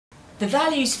The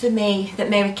values for me that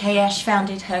Mary Kay Ash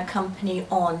founded her company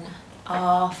on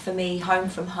are, for me, home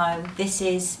from home. This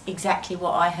is exactly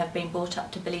what I have been brought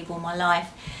up to believe all my life,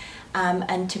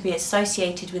 and to be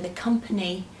associated with a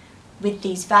company with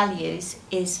these values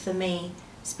is, for me,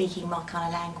 speaking my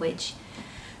kind of language.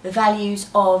 The values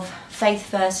of faith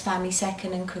first, family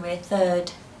second and career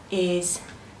third is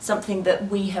something that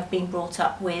we have been brought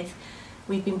up with.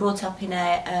 We've been brought up in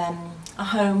a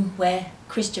home where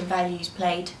Christian values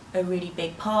played a really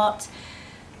big part.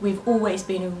 We've always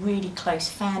been a really close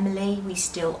family, we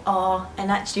still are, and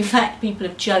actually in fact people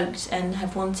have joked and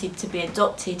have wanted to be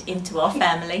adopted into our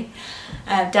family.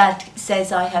 Dad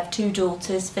says I have 2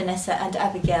 daughters, Vanessa and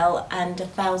Abigail, and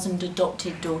 1,000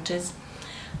 adopted daughters.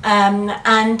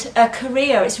 And a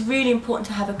career, it's really important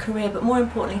to have a career, but more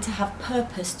importantly to have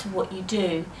purpose to what you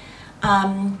do.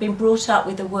 Been brought up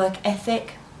with a work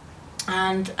ethic,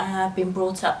 and been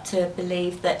brought up to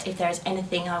believe that if there is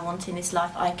anything I want in this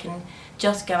life I can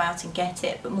just go out and get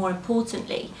it, but more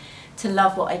importantly to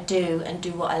love what I do and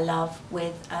do what I love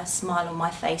with a smile on my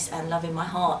face and love in my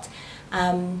heart.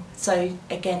 So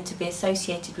again, to be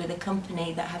associated with a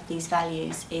company that have these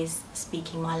values is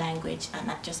speaking my language, and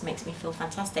that just makes me feel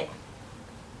fantastic.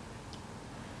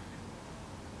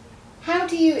 How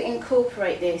do you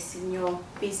incorporate this in your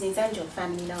business and your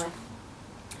family life?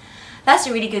 That's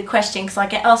a really good question, because I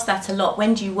get asked that a lot.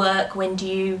 When do you work? When are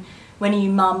you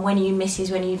mum? When are you Mrs?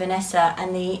 When are you Vanessa?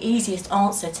 And the easiest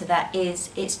answer to that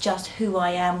is it's just who I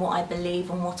am, what I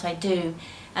believe and what I do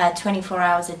 24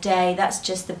 hours a day. That's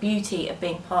just the beauty of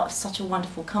being part of such a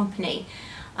wonderful company.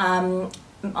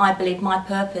 I believe my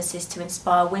purpose is to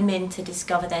inspire women to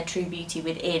discover their true beauty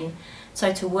within.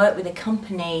 So to work with a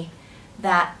company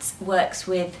that works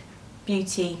with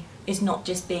beauty is not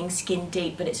just being skin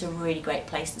deep, but it's a really great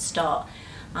place to start.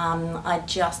 I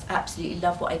just absolutely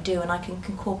love what I do, and I can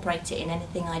incorporate it in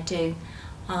anything I do.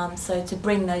 So to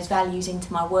bring those values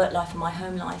into my work life and my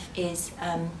home life is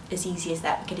as easy as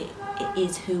that, because it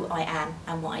is who I am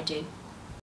and what I do.